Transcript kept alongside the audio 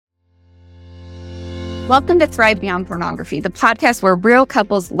Welcome to Thrive Beyond Pornography, the podcast where real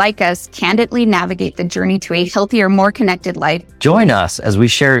couples like us candidly navigate the journey to a healthier, more connected life. Join us as we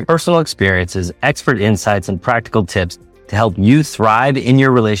share personal experiences, expert insights, and practical tips to help you thrive in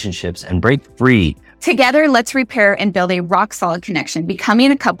your relationships and break free. Together, let's repair and build a rock-solid connection, becoming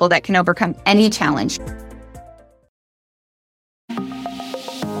a couple that can overcome any challenge.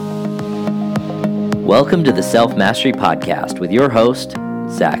 Welcome to the Self-Mastery Podcast with your host,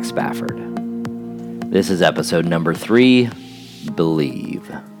 Zach Spafford. This is episode number 3, Believe.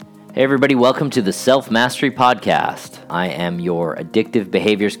 Hey everybody, welcome to the Self-Mastery Podcast. I am your addictive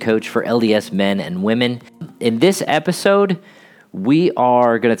behaviors coach for LDS men and women. In this episode, we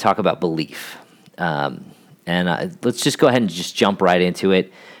are going to talk about belief. Let's just go ahead and just jump right into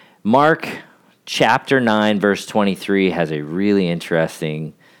it. Mark chapter 9, verse 23 has a really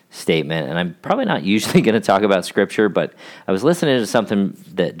interesting statement, and I'm probably not usually going to talk about scripture, but I was listening to something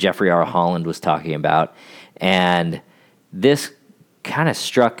that Jeffrey R. Holland was talking about, and this kind of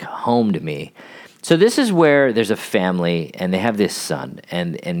struck home to me. So this is where there's a family, and they have this son,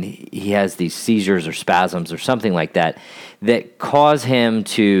 and he has these seizures or spasms or something like that cause him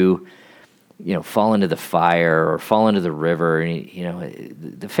to, fall into the fire or fall into the river,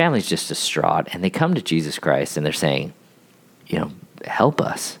 and the family's just distraught, and they come to Jesus Christ, and they're saying, help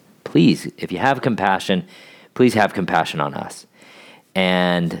us. Please, if you have compassion, please have compassion on us.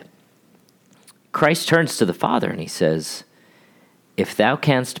 And Christ turns to the Father and he says, if thou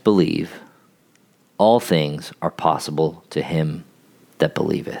canst believe, all things are possible to him that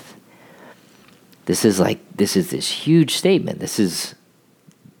believeth. This is this huge statement. This is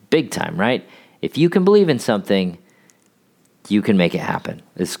big time, right? If you can believe in something, you can make it happen.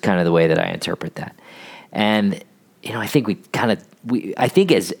 This is kind of the way that I interpret that. And I think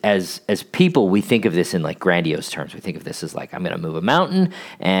as people, we think of this in like grandiose terms. We think of this as like, I'm going to move a mountain,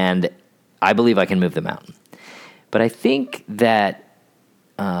 and I believe I can move the mountain. But I think that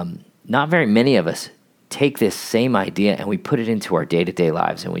not very many of us take this same idea and we put it into our day-to-day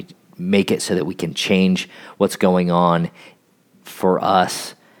lives, and we make it so that we can change what's going on for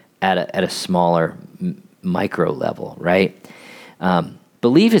us at a smaller micro level, right?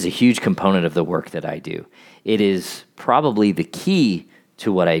 Belief is a huge component of the work that I do. It is probably the key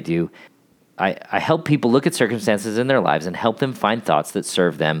to what I do. I help people look at circumstances in their lives and help them find thoughts that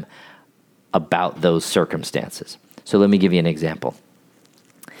serve them about those circumstances. So let me give you an example.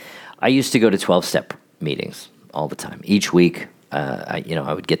 I used to go to 12-step meetings all the time. Each week, I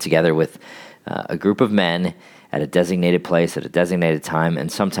would get together with a group of men at a designated place at a designated time,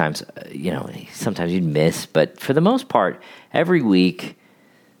 and sometimes you'd miss, but for the most part, every week,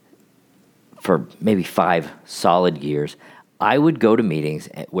 for maybe 5 solid years, I would go to meetings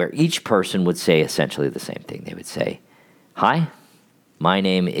where each person would say essentially the same thing. They would say, hi, my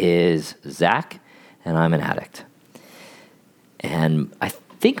name is Zach, and I'm an addict. And I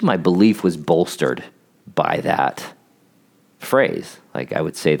think my belief was bolstered by that phrase. Like, I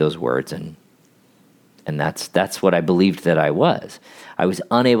would say those words, and that's what I believed that I was. I was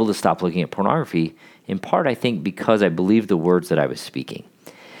unable to stop looking at pornography, in part, I think, because I believed the words that I was speaking.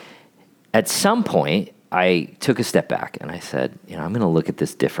 At some point, I took a step back and I said, I'm going to look at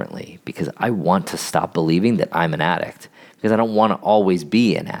this differently, because I want to stop believing that I'm an addict, because I don't want to always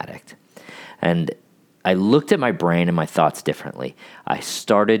be an addict. And I looked at my brain and my thoughts differently. I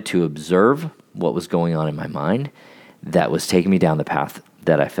started to observe what was going on in my mind that was taking me down the path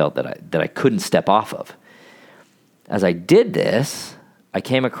that I felt that I couldn't step off of. As I did this, I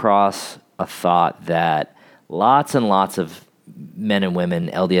came across a thought that lots and lots of men and women,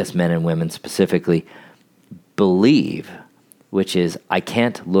 LDS men and women specifically, believe, which is, I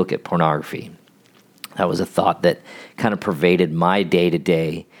can't look at pornography. That was a thought that kind of pervaded my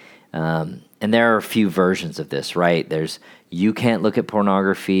day-to-day. And there are a few versions of this, right? There's, you can't look at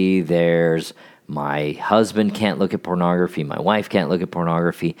pornography. There's, my husband can't look at pornography. My wife can't look at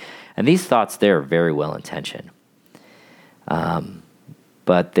pornography. And these thoughts, they're very well-intentioned.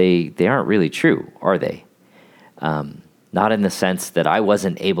 But they aren't really true, are they? Not in the sense that I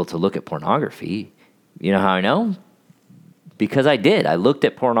wasn't able to look at pornography. You know how I know? Because I did. I looked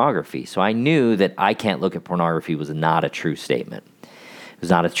at pornography. So I knew that I can't look at pornography was not a true statement. It was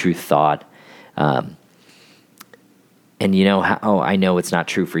not a true thought. And you know how I know it's not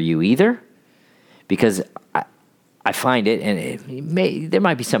true for you either? Because I find it, and there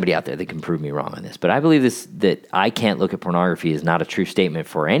might be somebody out there that can prove me wrong on this, but I believe that I can't look at pornography is not a true statement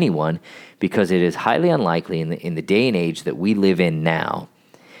for anyone, because it is highly unlikely in the day and age that we live in now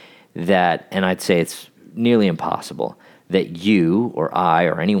that, and I'd say it's nearly impossible, that you or I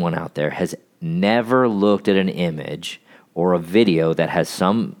or anyone out there has never looked at an image or a video that has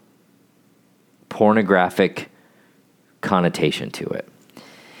some pornographic connotation to it.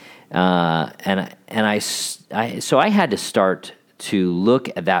 So I had to start to look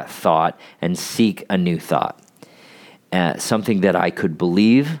at that thought and seek a new thought, something that I could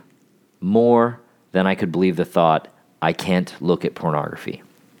believe more than I could believe the thought, I can't look at pornography.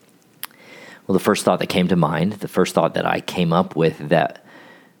 Well, the first thought that came to mind, the first thought that I came up with that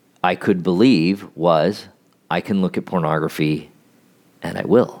I could believe was, I can look at pornography and I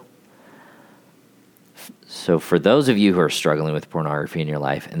will. So for those of you who are struggling with pornography in your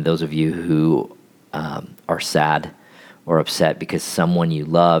life, and those of you who are sad or upset because someone you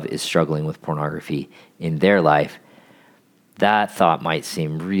love is struggling with pornography in their life, that thought might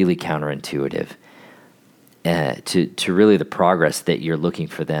seem really counterintuitive to really the progress that you're looking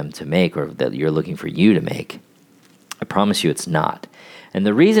for them to make, or that you're looking for you to make. I promise you it's not. And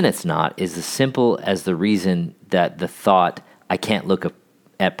the reason it's not is as simple as the reason that the thought, I can't look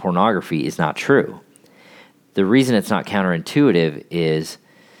at pornography, is not true. The reason it's not counterintuitive is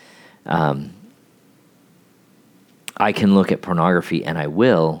I can look at pornography and I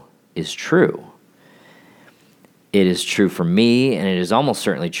will is true. It is true for me, and it is almost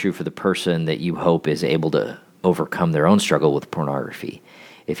certainly true for the person that you hope is able to overcome their own struggle with pornography.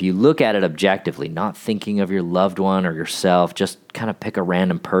 If you look at it objectively, not thinking of your loved one or yourself, just kind of pick a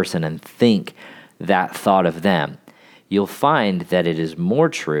random person and think that thought of them, you'll find that it is more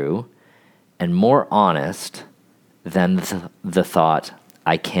true and more honest than the thought,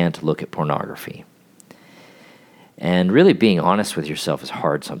 I can't look at pornography. And really being honest with yourself is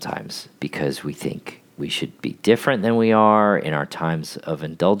hard sometimes, because we think we should be different than we are in our times of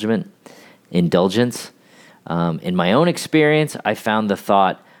indulgence. In my own experience, I found the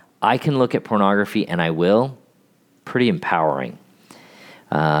thought, I can look at pornography and I will, pretty empowering.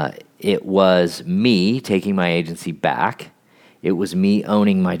 It was me taking my agency back. It was me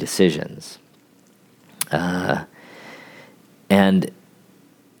owning my decisions. And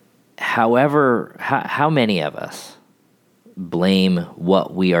however, how many of us blame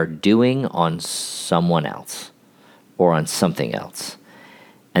what we are doing on someone else or on something else,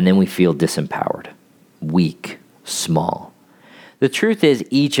 and then we feel disempowered, weak, small? The truth is,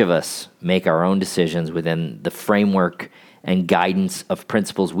 each of us make our own decisions within the framework and guidance of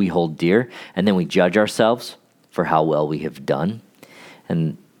principles we hold dear, and then we judge ourselves for how well we have done.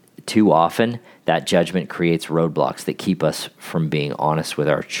 And too often, that judgment creates roadblocks that keep us from being honest with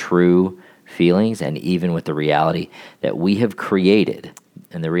our true feelings and even with the reality that we have created.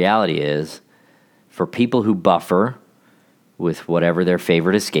 And the reality is, for people who buffer with whatever their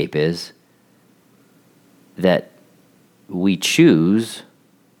favorite escape is, that we choose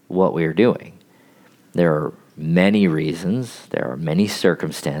what we are doing. There are many reasons, there are many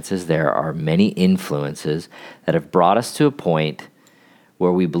circumstances, there are many influences that have brought us to a point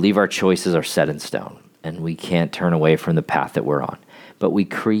where we believe our choices are set in stone and we can't turn away from the path that we're on. But we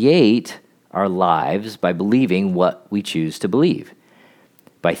create our lives by believing what we choose to believe,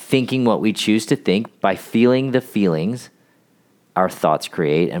 by thinking what we choose to think, by feeling the feelings our thoughts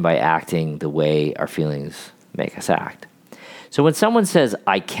create, and by acting the way our feelings make us act. So when someone says,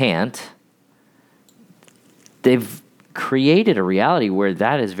 I can't, they've created a reality where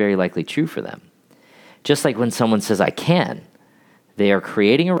that is very likely true for them. Just like when someone says, I can, they are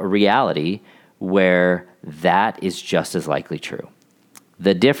creating a reality where that is just as likely true.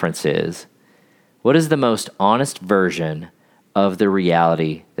 The difference is, what is the most honest version of the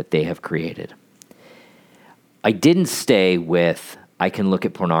reality that they have created? I didn't stay with, I can look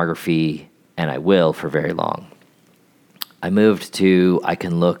at pornography and I will, for very long. I moved to, I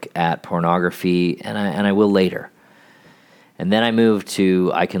can look at pornography and I will later. And then I moved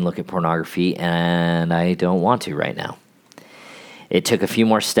to, I can look at pornography and I don't want to right now. It took a few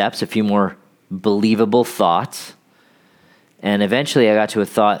more steps, a few more believable thoughts, and eventually I got to a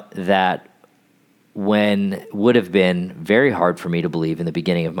thought that would have been very hard for me to believe in the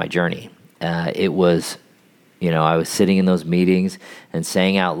beginning of my journey. It was, I was sitting in those meetings and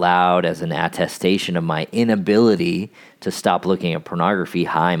saying out loud as an attestation of my inability to stop looking at pornography,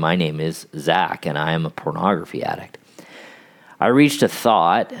 hi, my name is Zach and I am a pornography addict. I reached a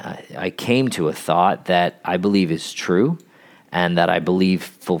thought, I came to a thought that I believe is true and that I believe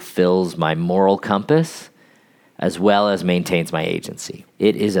fulfills my moral compass as well as maintains my agency.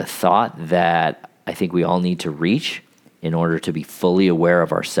 It is a thought that I think we all need to reach in order to be fully aware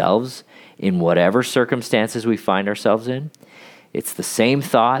of ourselves in whatever circumstances we find ourselves in. It's the same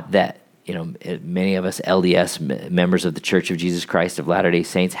thought that many of us LDS members of the Church of Jesus Christ of Latter-day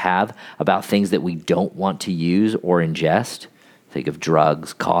Saints have about things that we don't want to use or ingest. Think of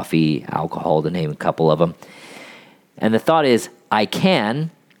drugs, coffee, alcohol, to name a couple of them. And the thought is, I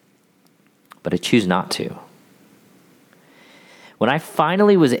can, but I choose not to. When I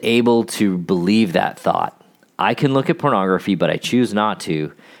finally was able to believe that thought, I can look at pornography, but I choose not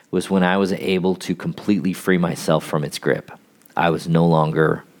to, was when I was able to completely free myself from its grip. I was no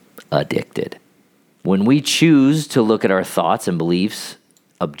longer addicted. When we choose to look at our thoughts and beliefs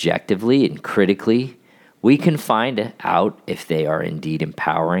objectively and critically, we can find out if they are indeed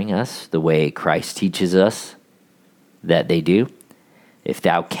empowering us the way Christ teaches us that they do. If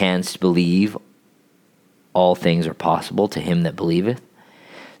thou canst believe, all things are possible to him that believeth.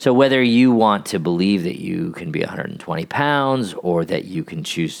 So whether you want to believe that you can be 120 pounds, or that you can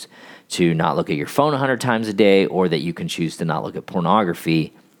choose to not look at your phone 100 times a day, or that you can choose to not look at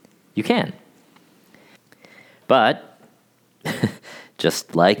pornography, you can. But,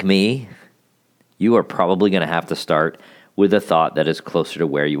 just like me, you are probably going to have to start with a thought that is closer to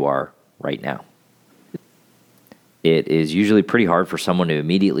where you are right now. It is usually pretty hard for someone to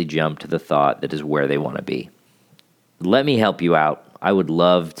immediately jump to the thought that is where they want to be. Let me help you out. I would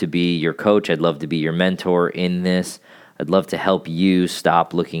love to be your coach. I'd love to be your mentor in this. I'd love to help you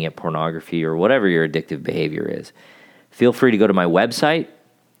stop looking at pornography or whatever your addictive behavior is. Feel free to go to my website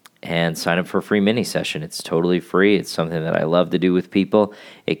and sign up for a free mini session. It's totally free. It's something that I love to do with people.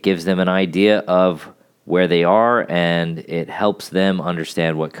 It gives them an idea of where they are, and it helps them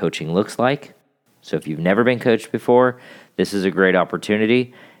understand what coaching looks like. So if you've never been coached before, this is a great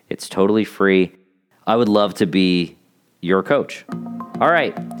opportunity. It's totally free. I would love to be your coach. All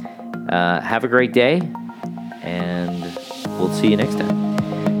right. Have a great day, and we'll see you next time.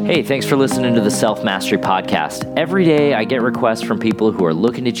 Hey, thanks for listening to the Self-Mastery Podcast. Every day I get requests from people who are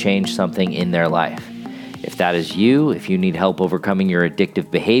looking to change something in their life. If that is you, if you need help overcoming your addictive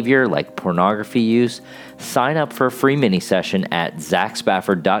behavior like pornography use, sign up for a free mini session at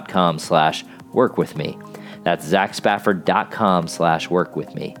zachspafford.com/workwithme. That's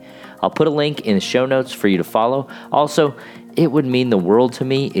zachspafford.com/workwithme. I'll put a link in the show notes for you to follow. Also, it would mean the world to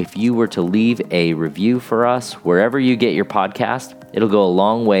me if you were to leave a review for us wherever you get your podcast. It'll go a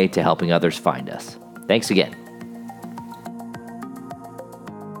long way to helping others find us. Thanks again.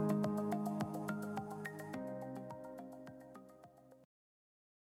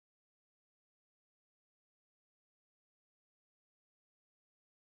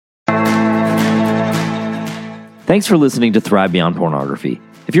 Thanks for listening to Thrive Beyond Pornography.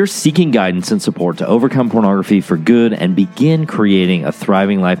 If you're seeking guidance and support to overcome pornography for good and begin creating a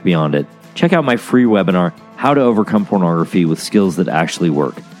thriving life beyond it, check out my free webinar, How to Overcome Pornography with Skills That Actually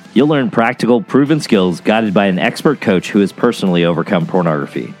Work. You'll learn practical, proven skills guided by an expert coach who has personally overcome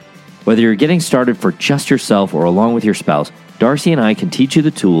pornography. Whether you're getting started for just yourself or along with your spouse, Darcy and I can teach you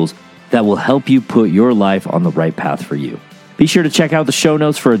the tools that will help you put your life on the right path for you. Be sure to check out the show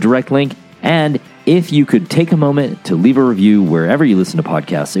notes for a direct link, and if you could take a moment to leave a review wherever you listen to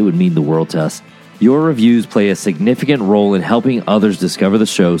podcasts, it would mean the world to us. Your reviews play a significant role in helping others discover the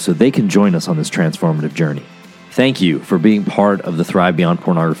show so they can join us on this transformative journey. Thank you for being part of the Thrive Beyond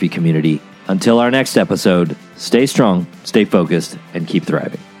Pornography community. Until our next episode, stay strong, stay focused, and keep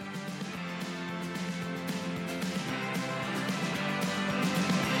thriving.